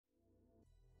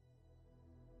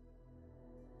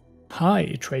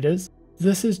Hi traders,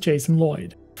 this is Jason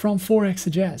Lloyd from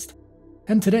Forexsuggest,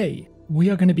 and today we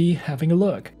are going to be having a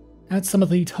look at some of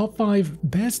the top 5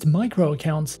 best micro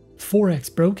accounts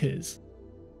Forex brokers.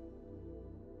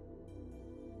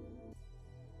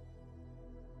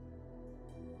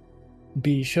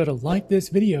 Be sure to like this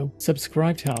video,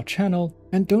 subscribe to our channel,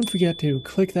 and don't forget to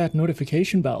click that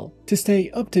notification bell to stay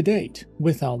up to date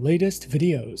with our latest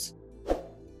videos.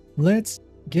 Let's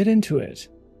get into it.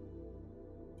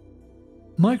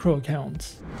 Micro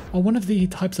accounts are one of the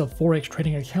types of Forex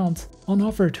trading accounts on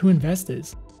offer to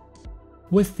investors.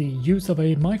 With the use of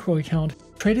a micro account,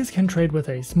 traders can trade with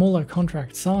a smaller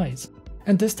contract size,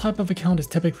 and this type of account is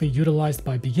typically utilized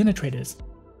by beginner traders.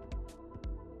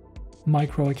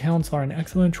 Micro accounts are an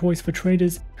excellent choice for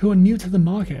traders who are new to the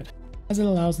market, as it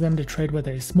allows them to trade with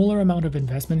a smaller amount of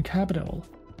investment capital.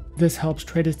 This helps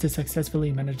traders to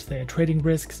successfully manage their trading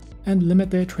risks and limit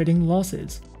their trading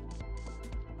losses.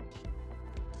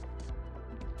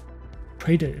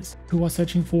 Traders who are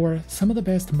searching for some of the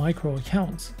best micro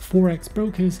accounts Forex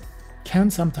brokers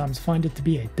can sometimes find it to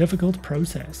be a difficult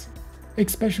process,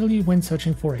 especially when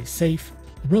searching for a safe,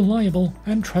 reliable,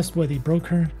 and trustworthy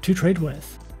broker to trade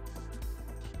with.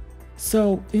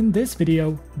 So in this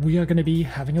video, we are going to be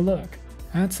having a look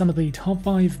at some of the top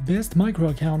 5 best micro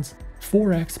accounts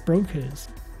Forex brokers.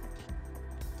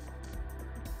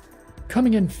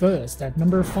 Coming in first at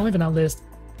number 5 on our list,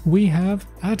 we have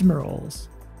Admirals.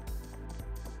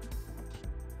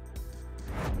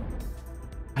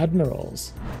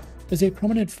 Admirals is a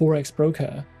prominent Forex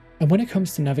broker, and when it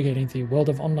comes to navigating the world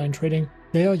of online trading,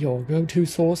 they are your go-to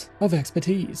source of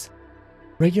expertise.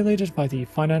 Regulated by the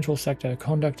Financial Sector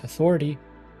Conduct Authority,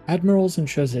 Admirals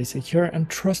ensures a secure and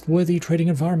trustworthy trading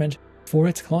environment for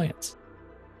its clients.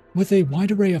 With a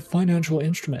wide array of financial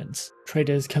instruments,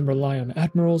 traders can rely on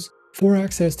Admirals for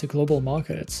access to global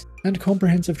markets and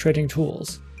comprehensive trading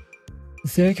tools.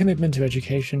 Their commitment to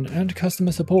education and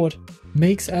customer support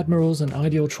makes Admirals an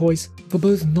ideal choice for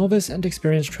both novice and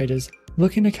experienced traders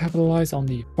looking to capitalize on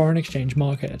the foreign exchange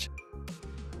market.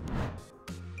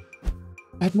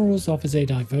 Admirals offers a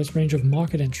diverse range of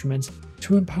market instruments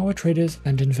to empower traders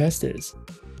and investors.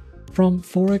 From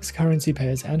Forex currency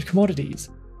pairs and commodities,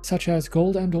 such as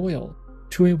gold and oil,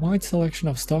 to a wide selection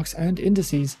of stocks and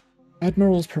indices,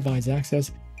 Admirals provides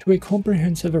access to a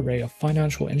comprehensive array of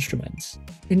financial instruments,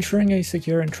 ensuring a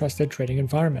secure and trusted trading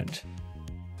environment.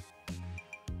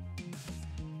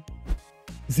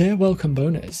 Their welcome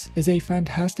bonus is a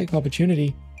fantastic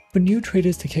opportunity for new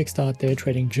traders to kickstart their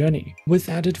trading journey with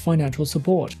added financial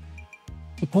support.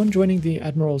 Upon joining the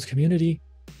Admirals community,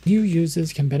 new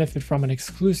users can benefit from an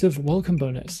exclusive welcome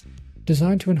bonus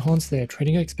designed to enhance their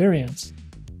trading experience,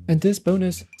 and this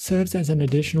bonus serves as an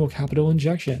additional capital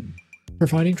injection,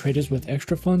 providing traders with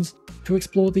extra funds to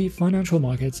explore the financial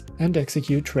markets and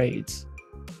execute trades.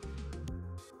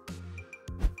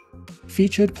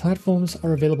 Featured platforms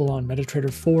are available on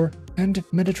MetaTrader 4 and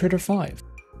MetaTrader 5,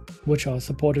 which are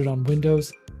supported on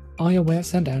Windows,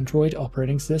 iOS, and Android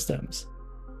operating systems.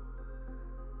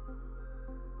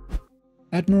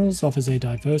 Admirals offers a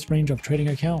diverse range of trading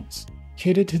accounts,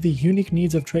 catered to the unique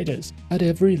needs of traders at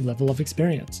every level of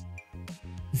experience.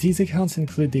 These accounts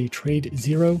include the Trade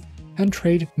Zero and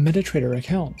Trade MetaTrader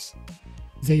accounts.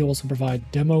 They also provide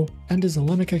demo and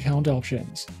Islamic account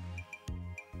options.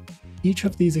 Each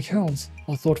of these accounts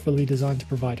are thoughtfully designed to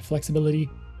provide flexibility,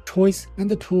 choice, and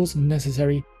the tools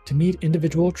necessary to meet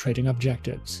individual trading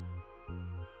objectives.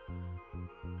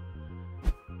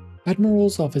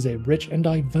 Admirals offers a rich and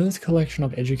diverse collection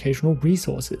of educational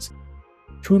resources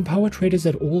to empower traders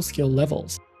at all skill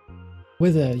levels.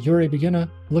 Whether you're a beginner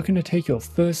looking to take your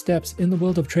first steps in the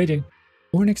world of trading,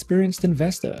 or an experienced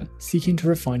investor seeking to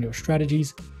refine your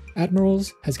strategies,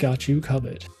 Admirals has got you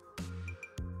covered.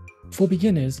 For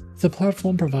beginners, the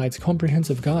platform provides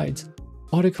comprehensive guides,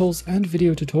 articles, and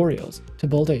video tutorials to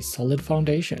build a solid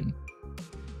foundation.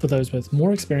 For those with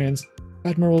more experience,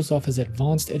 Admirals offers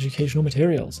advanced educational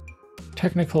materials,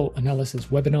 technical analysis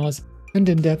webinars, and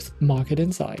in-depth market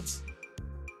insights.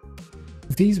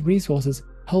 These resources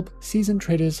help seasoned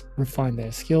traders refine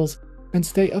their skills and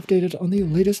stay updated on the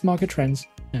latest market trends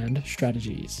and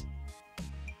strategies.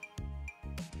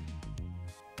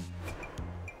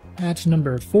 At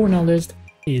number 4 on our list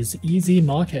is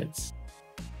EasyMarkets.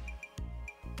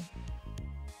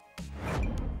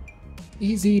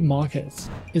 EasyMarkets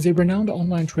is a renowned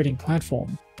online trading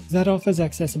platform that offers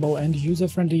accessible and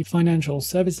user-friendly financial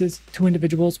services to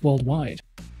individuals worldwide.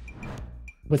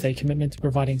 With a commitment to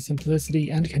providing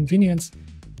simplicity and convenience,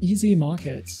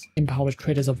 EasyMarkets empowers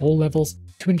traders of all levels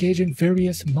to engage in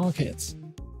various markets,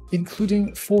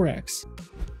 including Forex,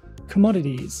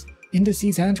 commodities,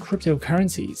 indices, and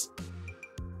cryptocurrencies.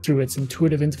 Through its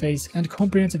intuitive interface and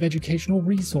comprehensive educational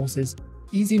resources,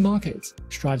 EasyMarkets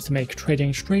strives to make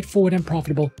trading straightforward and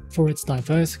profitable for its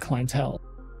diverse clientele.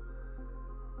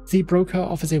 The broker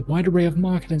offers a wide array of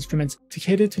market instruments to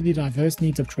cater to the diverse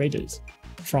needs of traders,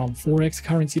 from Forex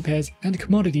currency pairs and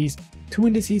commodities to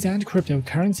indices and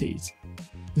cryptocurrencies.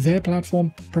 Their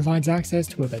platform provides access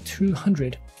to over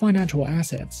 200 financial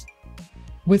assets.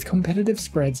 With competitive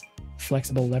spreads,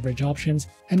 flexible leverage options,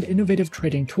 and innovative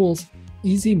trading tools,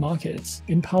 EasyMarkets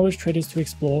empowers traders to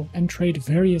explore and trade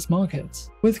various markets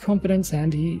with confidence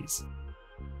and ease.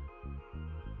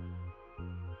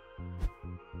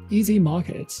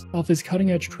 EasyMarkets offers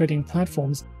cutting-edge trading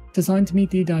platforms designed to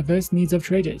meet the diverse needs of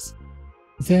traders.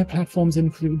 Their platforms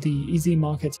include the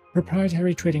EasyMarkets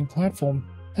proprietary trading platform,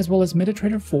 as well as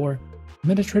MetaTrader 4,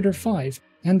 MetaTrader 5,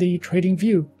 and the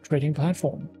TradingView trading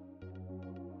platform.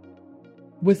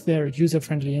 With their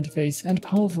user-friendly interface and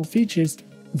powerful features,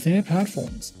 their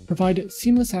platforms provide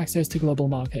seamless access to global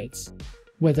markets.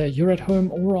 Whether you're at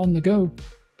home or on the go,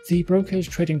 the broker's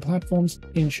trading platforms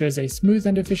ensures a smooth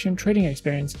and efficient trading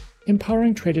experience,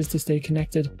 empowering traders to stay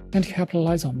connected and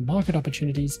capitalize on market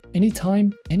opportunities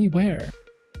anytime, anywhere.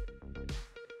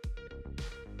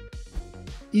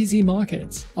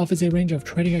 EasyMarkets offers a range of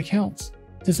trading accounts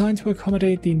designed to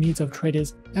accommodate the needs of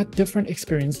traders at different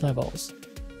experience levels.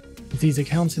 These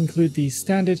accounts include the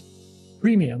standard,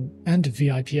 premium, and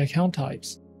VIP account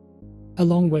types,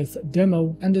 along with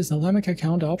demo and Islamic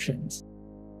account options.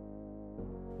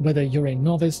 Whether you're a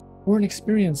novice or an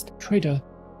experienced trader,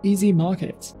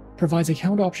 EasyMarkets provides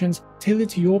account options tailored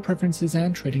to your preferences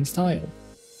and trading style.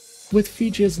 With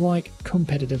features like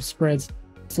competitive spreads,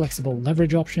 flexible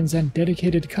leverage options, and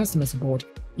dedicated customer support,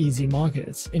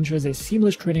 EasyMarkets ensures a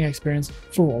seamless trading experience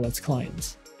for all its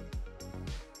clients.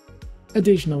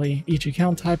 Additionally, each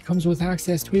account type comes with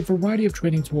access to a variety of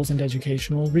trading tools and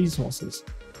educational resources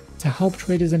to help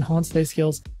traders enhance their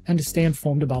skills and stay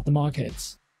informed about the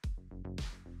markets.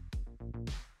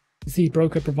 The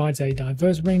broker provides a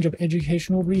diverse range of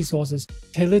educational resources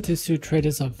tailored to suit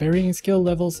traders of varying skill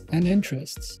levels and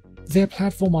interests. Their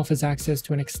platform offers access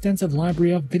to an extensive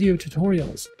library of video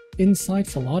tutorials,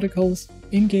 insightful articles,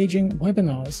 engaging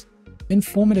webinars,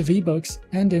 informative ebooks,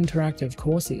 and interactive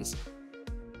courses.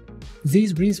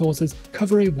 These resources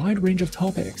cover a wide range of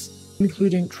topics,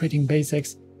 including trading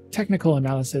basics, technical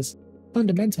analysis,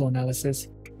 fundamental analysis,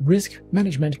 risk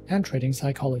management, and trading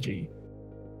psychology.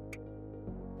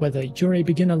 Whether you're a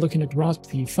beginner looking to grasp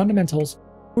the fundamentals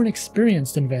or an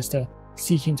experienced investor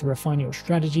seeking to refine your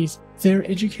strategies, their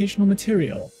educational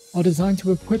material are designed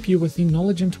to equip you with the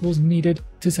knowledge and tools needed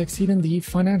to succeed in the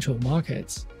financial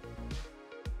markets.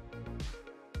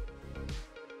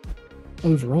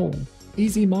 Overall,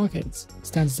 EasyMarkets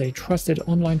stands as a trusted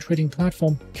online trading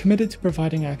platform committed to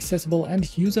providing accessible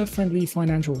and user-friendly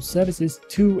financial services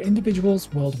to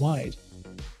individuals worldwide.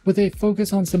 With a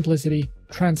focus on simplicity,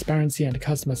 transparency, and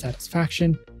customer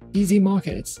satisfaction,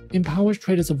 EasyMarkets empowers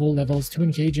traders of all levels to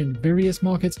engage in various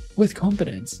markets with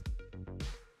confidence.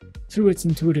 Through its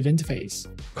intuitive interface,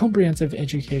 comprehensive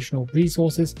educational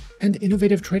resources, and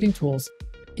innovative trading tools,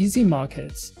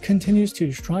 EasyMarkets continues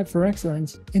to strive for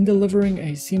excellence in delivering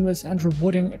a seamless and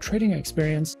rewarding trading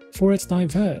experience for its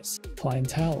diverse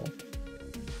clientele.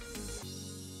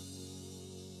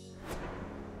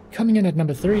 Coming in at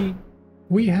number 3,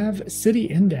 we have City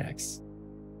Index.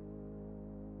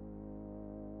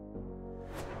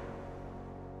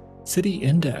 City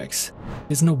Index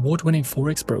is an award-winning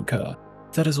Forex broker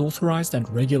that is authorized and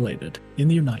regulated in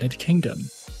the United Kingdom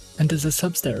and is a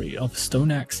subsidiary of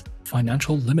StoneX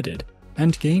Financial Limited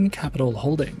and Gain Capital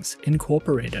Holdings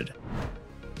Incorporated.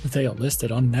 They are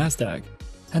listed on NASDAQ,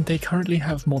 and they currently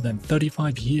have more than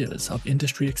 35 years of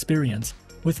industry experience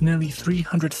with nearly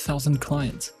 300,000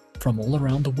 clients from all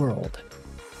around the world.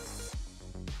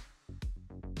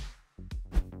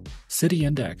 City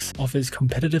Index offers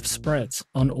competitive spreads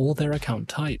on all their account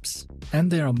types,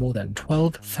 and there are more than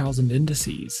 12,000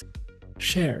 indices,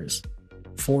 shares,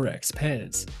 Forex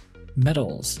pairs,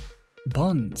 metals,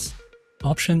 bonds,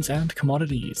 options, and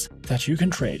commodities that you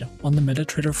can trade on the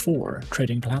MetaTrader 4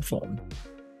 trading platform.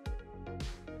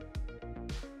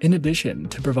 In addition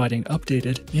to providing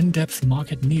updated, in-depth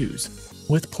market news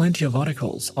with plenty of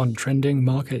articles on trending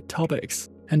market topics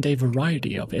and a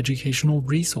variety of educational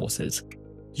resources,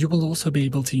 you will also be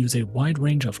able to use a wide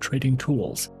range of trading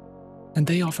tools, and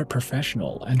they offer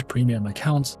professional and premium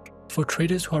accounts for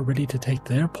traders who are ready to take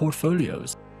their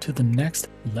portfolios to the next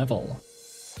level.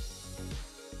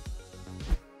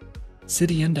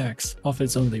 City Index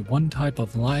offers only one type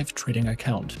of live trading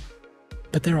account,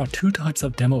 but there are two types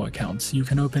of demo accounts you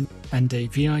can open and a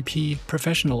VIP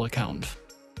professional account.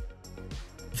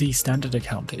 The standard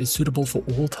account is suitable for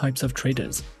all types of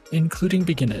traders, including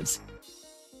beginners.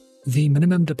 The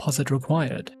minimum deposit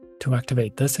required to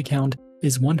activate this account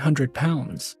is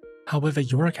 £100. However,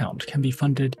 your account can be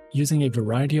funded using a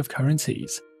variety of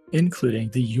currencies, including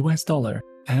the US dollar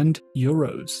and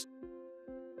euros.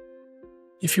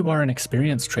 If you are an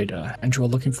experienced trader and you are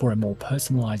looking for a more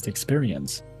personalized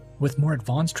experience, with more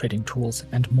advanced trading tools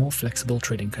and more flexible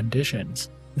trading conditions,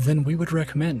 then we would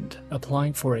recommend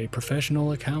applying for a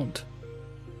professional account.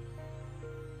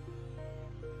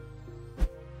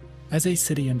 As a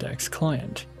City Index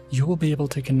client, you will be able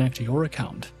to connect your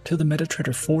account to the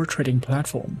MetaTrader 4 trading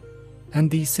platform and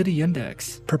the City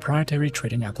Index proprietary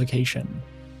trading application.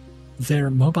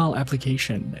 Their mobile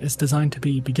application is designed to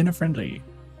be beginner-friendly,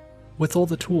 with all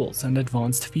the tools and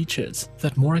advanced features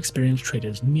that more experienced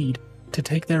traders need to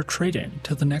take their trading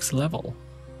to the next level.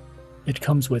 It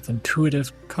comes with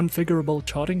intuitive, configurable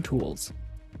charting tools,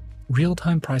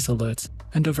 real-time price alerts,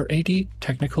 and over 80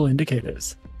 technical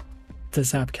indicators.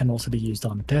 This app can also be used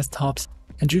on desktops,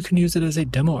 and you can use it as a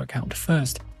demo account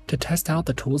first to test out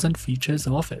the tools and features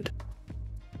offered.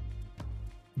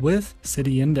 With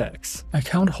City Index,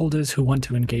 account holders who want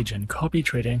to engage in copy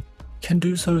trading can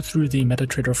do so through the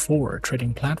MetaTrader 4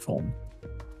 trading platform.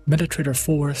 MetaTrader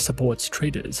 4 supports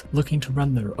traders looking to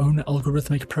run their own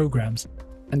algorithmic programs,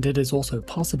 and it is also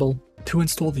possible to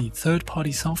install the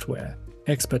third-party software,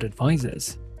 Expert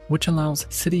Advisors, which allows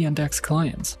City Index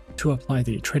clients to apply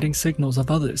the trading signals of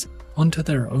others onto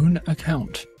their own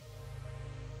account.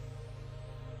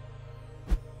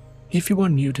 If you are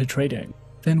new to trading,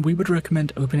 then we would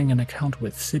recommend opening an account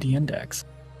with City Index,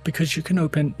 because you can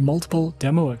open multiple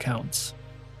demo accounts,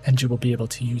 and you will be able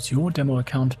to use your demo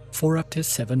account for up to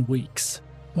 7 weeks.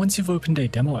 Once you've opened a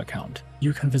demo account,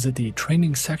 you can visit the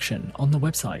training section on the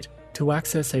website to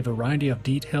access a variety of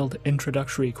detailed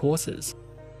introductory courses,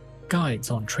 guides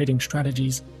on trading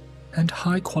strategies, and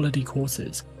high-quality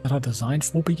courses that are designed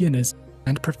for beginners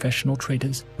and professional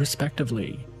traders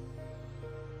respectively.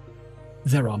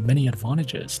 There are many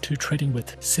advantages to trading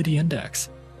with City Index,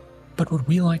 but what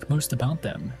we like most about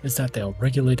them is that they are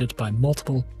regulated by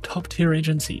multiple top-tier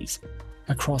agencies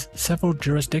across several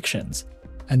jurisdictions,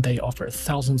 and they offer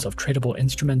thousands of tradable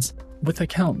instruments with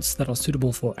accounts that are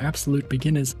suitable for absolute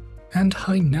beginners and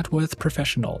high-net-worth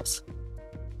professionals.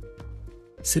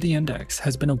 City Index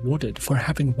has been awarded for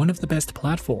having one of the best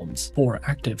platforms for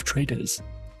active traders,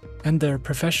 and their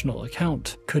professional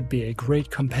account could be a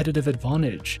great competitive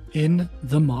advantage in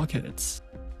the markets.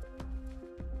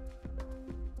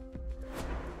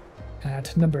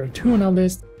 At number 2 on our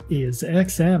list is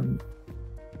XM.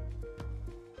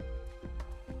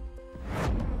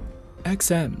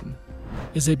 XM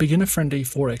is a beginner-friendly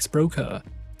Forex broker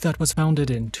that was founded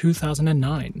in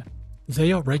 2009.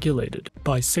 They are regulated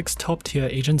by 6 top-tier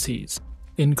agencies,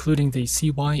 including the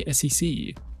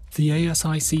CYSEC, the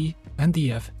ASIC, and the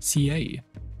FSCA,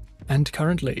 and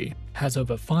currently has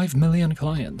over 5 million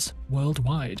clients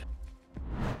worldwide.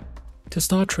 To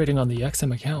start trading on the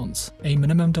XM accounts, a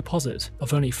minimum deposit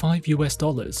of only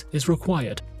 $5 is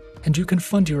required, and you can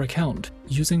fund your account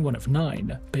using one of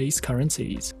 9 base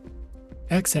currencies.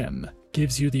 XM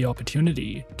gives you the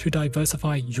opportunity to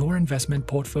diversify your investment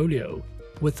portfolio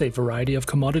with a variety of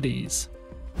commodities,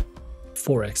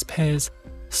 Forex pairs,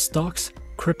 stocks,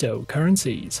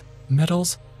 cryptocurrencies,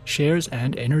 metals, shares,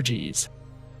 and energies.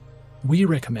 We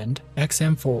recommend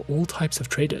XM for all types of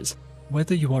traders,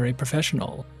 whether you are a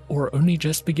professional or only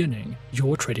just beginning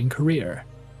your trading career.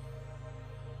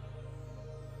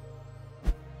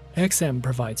 XM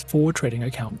provides 4 trading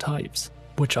account types,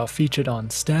 which are featured on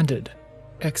Standard,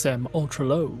 XM Ultra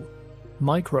Low,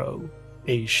 Micro,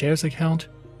 a shares account,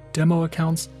 demo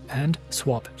accounts, and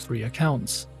swap-free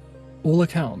accounts. All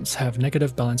accounts have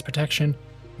negative balance protection,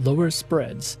 lower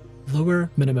spreads, lower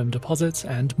minimum deposits,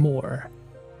 and more.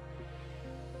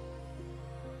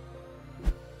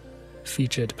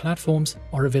 Featured platforms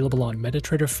are available on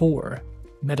MetaTrader 4,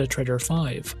 MetaTrader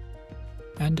 5,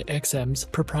 and XM's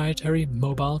proprietary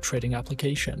mobile trading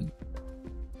application,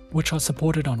 which are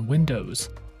supported on Windows,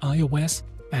 iOS,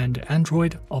 and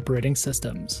Android operating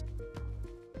systems.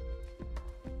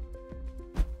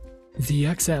 The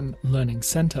XM Learning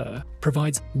Center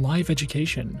provides live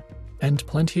education and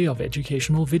plenty of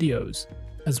educational videos,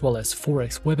 as well as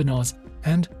Forex webinars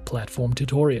and platform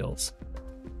tutorials.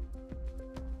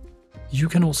 You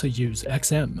can also use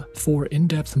XM for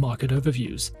in-depth market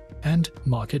overviews and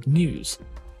market news.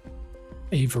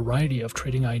 A variety of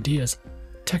trading ideas,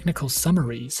 technical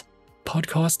summaries,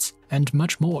 podcasts, and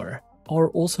much more are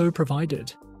also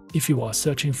provided. if you are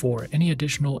searching for any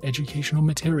additional educational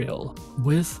material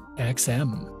with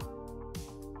XM.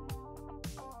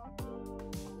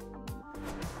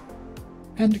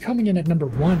 And coming in at number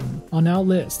 1 on our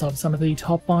list of some of the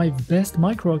top 5 best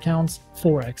micro accounts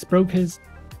Forex brokers,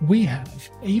 we have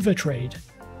Avatrade.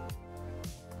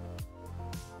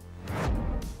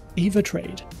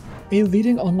 Avatrade, a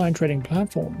leading online trading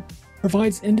platform,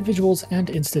 provides individuals and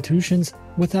institutions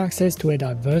with access to a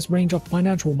diverse range of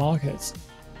financial markets.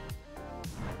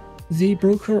 The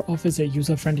broker offers a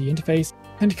user-friendly interface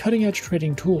and cutting-edge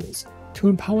trading tools to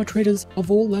empower traders of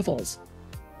all levels.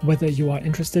 Whether you are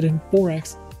interested in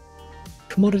Forex,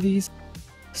 commodities,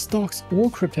 stocks,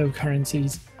 or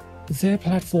cryptocurrencies, their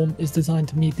platform is designed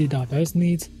to meet the diverse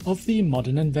needs of the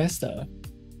modern investor.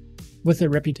 With a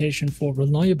reputation for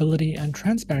reliability and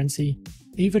transparency,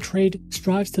 Avatrade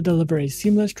strives to deliver a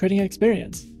seamless trading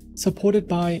experience, supported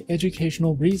by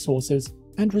educational resources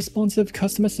and responsive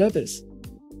customer service.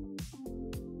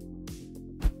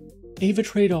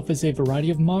 Avatrade offers a variety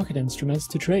of market instruments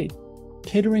to trade,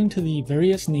 catering to the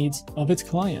various needs of its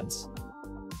clients.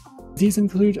 These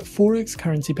include Forex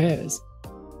currency pairs,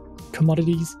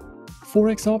 commodities,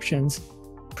 Forex options,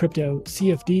 crypto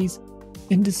CFDs,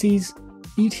 indices,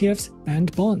 ETFs,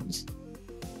 and bonds.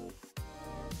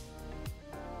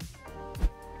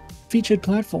 Featured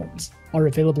platforms are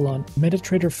available on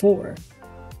MetaTrader 4,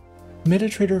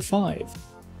 MetaTrader 5,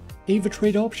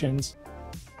 Avatrade Options,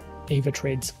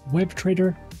 Avatrade's Web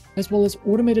Trader, as well as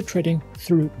automated trading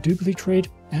through DupliTrade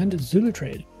and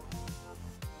ZuluTrade.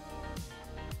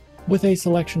 With a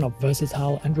selection of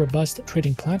versatile and robust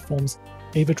trading platforms,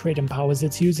 Avatrade empowers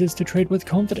its users to trade with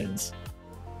confidence.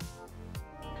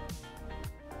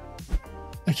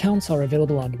 Accounts are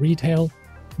available on retail,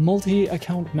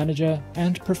 multi-account manager,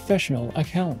 and professional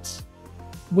accounts,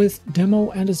 with demo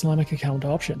and Islamic account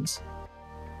options.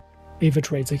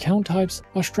 Avatrade's account types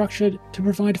are structured to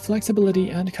provide flexibility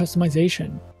and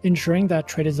customization, ensuring that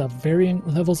traders of varying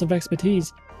levels of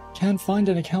expertise can find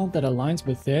an account that aligns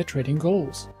with their trading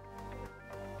goals.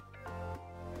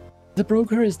 The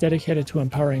broker is dedicated to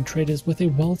empowering traders with a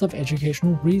wealth of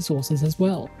educational resources as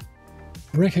well,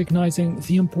 recognizing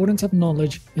the importance of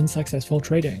knowledge in successful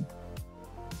trading.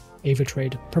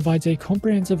 Avatrade provides a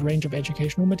comprehensive range of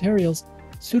educational materials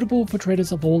suitable for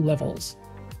traders of all levels.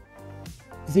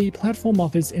 The platform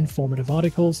offers informative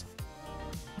articles,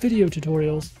 video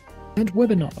tutorials, and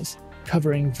webinars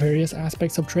covering various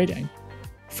aspects of trading,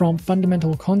 from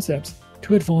fundamental concepts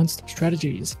to advanced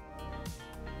strategies.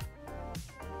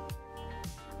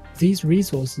 These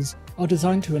resources are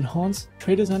designed to enhance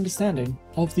traders' understanding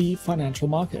of the financial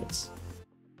markets.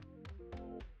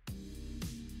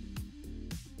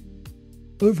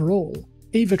 Overall,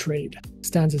 Avatrade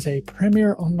stands as a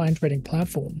premier online trading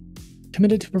platform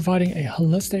committed to providing a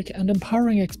holistic and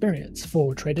empowering experience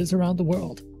for traders around the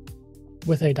world.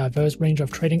 With a diverse range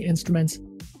of trading instruments,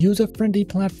 user-friendly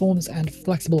platforms, and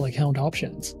flexible account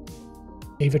options,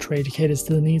 Avatrade caters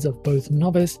to the needs of both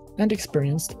novice and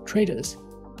experienced traders.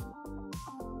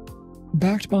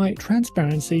 Backed by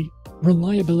transparency,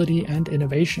 reliability, and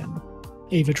innovation,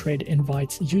 Avatrade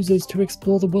invites users to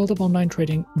explore the world of online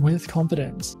trading with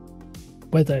confidence.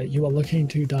 Whether you are looking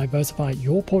to diversify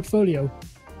your portfolio,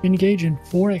 engage in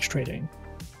Forex trading,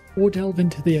 or delve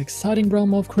into the exciting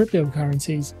realm of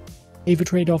cryptocurrencies,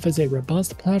 Avatrade offers a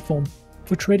robust platform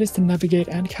for traders to navigate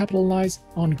and capitalize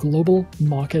on global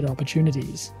market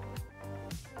opportunities.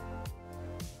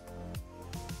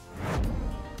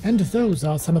 And those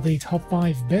are some of the top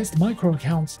 5 best micro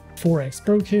accounts Forex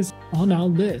brokers on our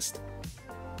list.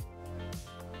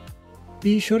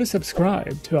 Be sure to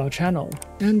subscribe to our channel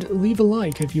and leave a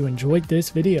like if you enjoyed this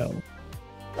video.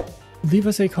 Leave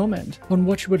us a comment on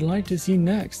what you would like to see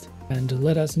next, and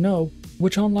let us know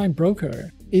which online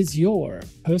broker is your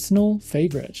personal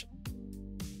favorite.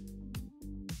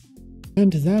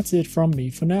 And that's it from me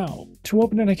for now. To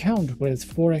open an account with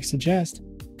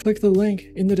Forexsuggest, click the link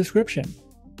in the description.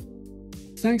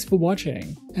 Thanks for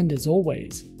watching, and as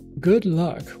always, good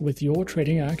luck with your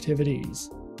trading activities.